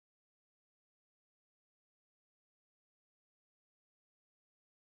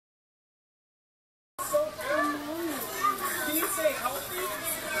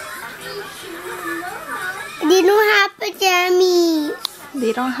They don't have pajamas.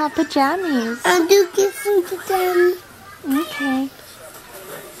 They don't have pajamas. I'll do give some to them. Okay.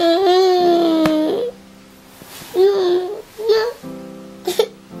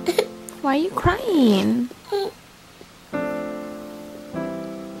 Why are you crying?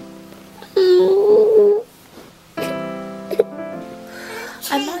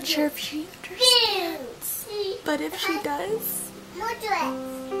 I'm not sure if she understands, but if she does... Come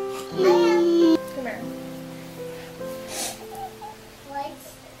here.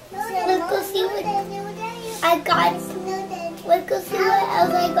 Let's go see what I got. Let's go see what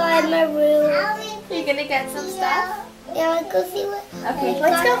else I got in my room. You're gonna get some stuff? Yeah, let's go see what Okay, I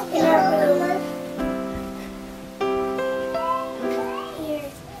let's got go. in our room.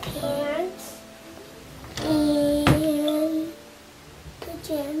 Here's pants and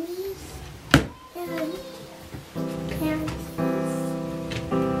pajamas and pants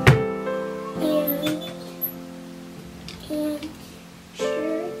and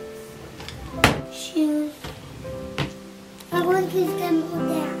shirts, shoes. I want to use them all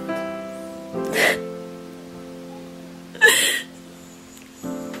that.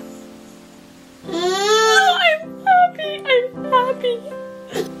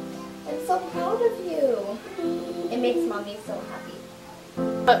 I'm so proud of you. It makes mommy so happy.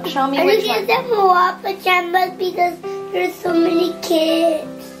 But show me I which just one. give them more pajamas because there's so many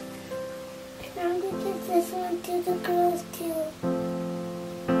kids. And I'm going to give this one to the girls too.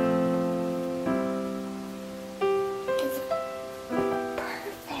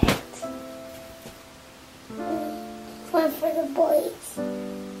 Perfect. This one for the boys.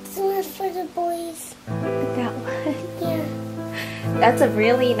 This one's for the boys. That one. Yeah. That's a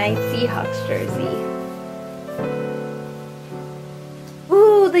really nice Seahawks jersey.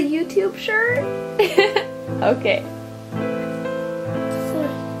 Ooh, the YouTube shirt? Okay. This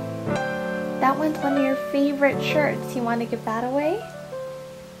one. That one's one of your favorite shirts. You want to give that away?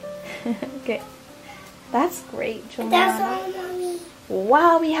 Okay. That's great, Julianna. That's all, Mommy.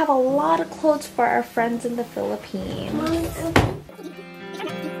 Wow, we have a lot of clothes for our friends in the Philippines. Mommy,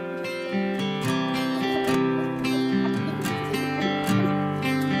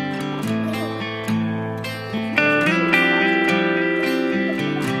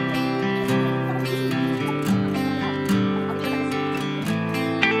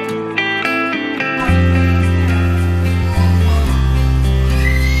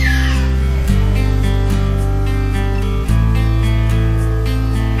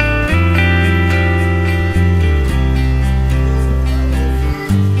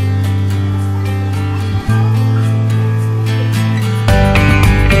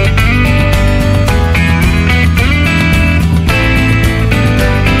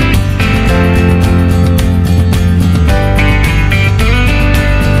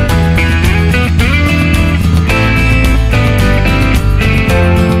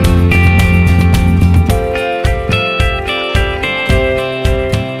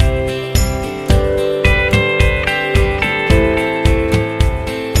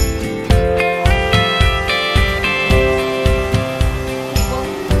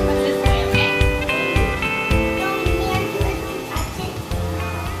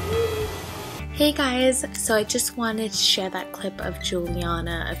 Hey guys, so I just wanted to share that clip of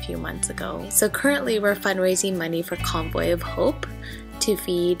Julianna a few months ago. So currently we're fundraising money for Convoy of Hope to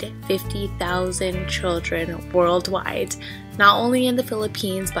feed 50,000 children worldwide, not only in the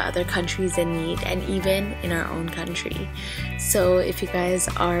Philippines but other countries in need and even in our own country. So if you guys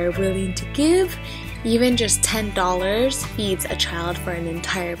are willing to give, even just $10 feeds a child for an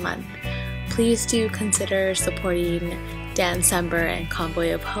entire month. Please do consider supporting Dan Sember and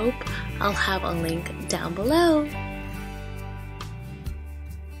Convoy of Hope. I'll have a link down below.